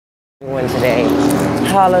Doing today.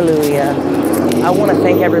 Hallelujah. I want to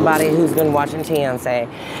thank everybody who's been watching Teyonce.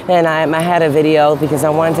 And I had a video because I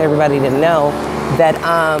wanted everybody to know that,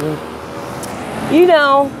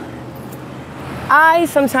 I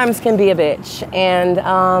sometimes can be a bitch.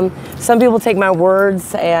 And some people take my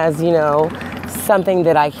words as, something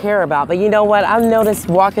that I care about. But you know what? I've noticed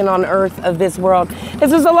walking on earth of this world is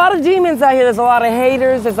there's a lot of demons out here. There's a lot of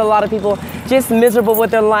haters. There's a lot of people just miserable with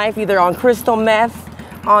their life, either on crystal meth,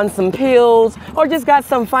 on some pills, or just got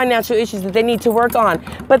some financial issues that they need to work on.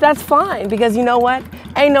 But that's fine, because you know what?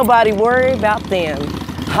 Ain't nobody worried about them.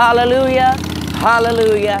 Hallelujah,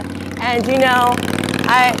 hallelujah. And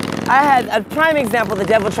I had a prime example. The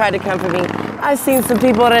devil tried to come for me. I seen some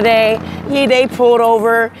people today, they pulled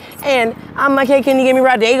over, and I'm like, hey, can you get me a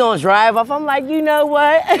ride? They gonna drive off. I'm like, you know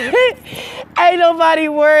what? Ain't nobody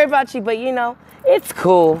worried about you, but it's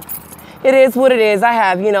cool. It is what it is. I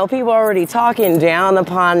have, people already talking down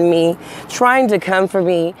upon me, trying to come for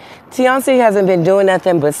me. Teyonce hasn't been doing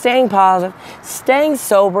nothing but staying positive, staying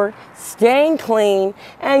sober, staying clean.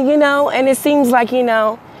 And, and it seems like,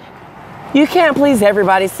 you can't please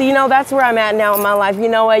everybody. So, that's where I'm at now in my life. You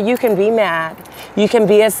know what? You can be mad. You can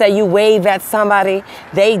be upset. You wave at somebody.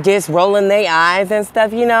 They just rolling their eyes and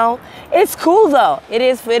stuff, It's cool, though. It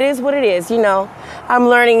is what it is, I'm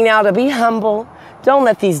learning now to be humble. Don't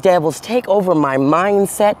let these devils take over my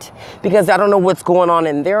mindset, because I don't know what's going on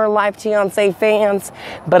in their life, Teyonce fans,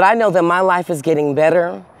 but I know that my life is getting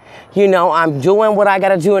better. I'm doing what I got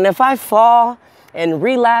to do. And if I fall and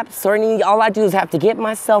relapse or anything, all I do is have to get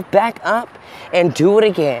myself back up and do it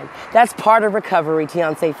again. That's part of recovery,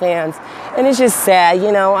 Teyonce fans. And it's just sad,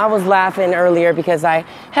 I was laughing earlier because I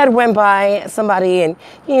had went by somebody and,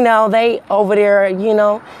 they over there,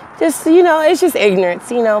 it's just ignorance.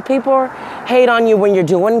 People hate on you when you're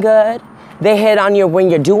doing good. They hate on you when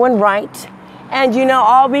you're doing right. And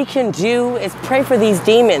all we can do is pray for these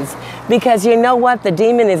demons, because you know what? The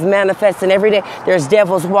demon is manifesting every day. There's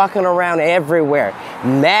devils walking around everywhere,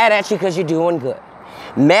 mad at you because you're doing good,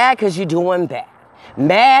 mad because you're doing bad.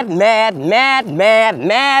 Mad, mad, mad, mad,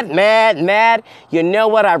 mad, mad, mad. You know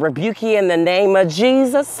what? I rebuke you in the name of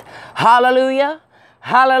Jesus. Hallelujah.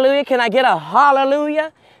 Hallelujah. Can I get a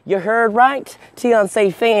hallelujah? You heard right,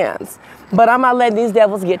 Teyonce fans. But I'm not letting these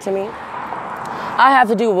devils get to me. I have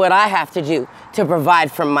to do what I have to do to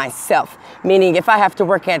provide for myself. Meaning, if I have to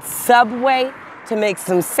work at Subway to make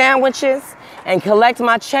some sandwiches and collect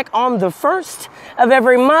my check on the 1st of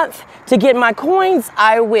every month to get my coins,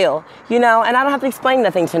 I will, and I don't have to explain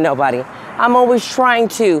nothing to nobody. I'm always trying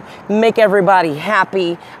to make everybody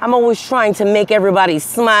happy. I'm always trying to make everybody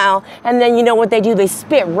smile. And then you know what they do? They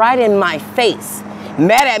spit right in my face,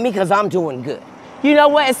 mad at me because I'm doing good. You know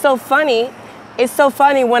what? It's so funny. It's so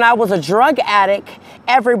funny. When I was a drug addict,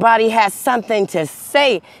 everybody has something to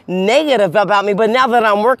say negative about me. But now that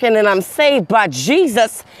I'm working and I'm saved by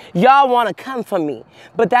Jesus, y'all want to come for me.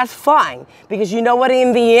 But that's fine, because you know what?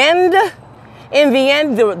 In the end,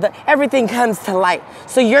 everything comes to light.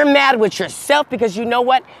 So you're mad with yourself because you know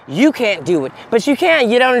what? You can't do it. But you can.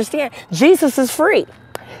 You don't understand. Jesus is free.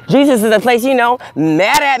 Jesus is a place,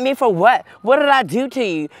 mad at me for what? What did I do to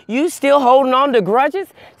you? You still holding on to grudges?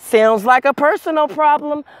 Sounds like a personal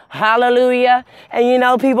problem. Hallelujah.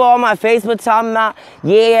 And people on my Facebook talking about,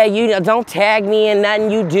 yeah, don't tag me in nothing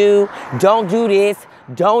you do. Don't do this.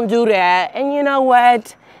 Don't do that. And you know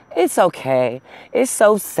what? It's okay. It's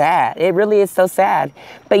so sad. It really is so sad.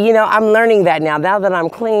 But I'm learning that now. Now that I'm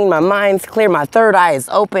clean, my mind's clear, my third eye is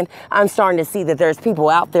open, I'm starting to see that there's people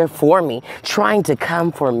out there for me, trying to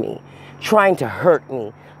come for me, trying to hurt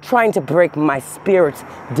me, trying to break my spirit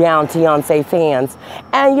down, Teyonce fans.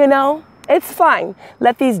 And it's fine.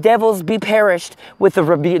 Let these devils be perished with the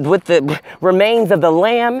remains of the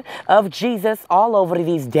Lamb of Jesus all over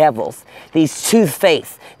these devils, these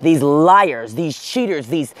two-faced, these liars, these cheaters,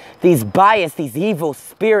 these biased, these evil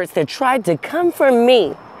spirits that tried to come for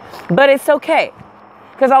me. But it's okay,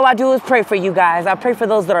 because all I do is pray for you guys. I pray for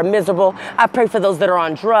those that are miserable. I pray for those that are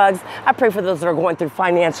on drugs. I pray for those that are going through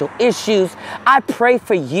financial issues. I pray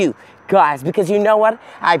for you guys, because you know what?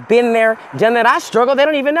 I've been there, done that. I struggle. They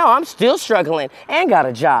don't even know. I'm still struggling and got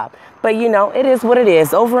a job. But it is what it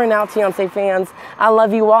is. Over and out, Teyonce fans. I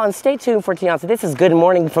love you all, and stay tuned for Teyonce. This is Good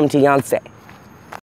Morning from Teyonce.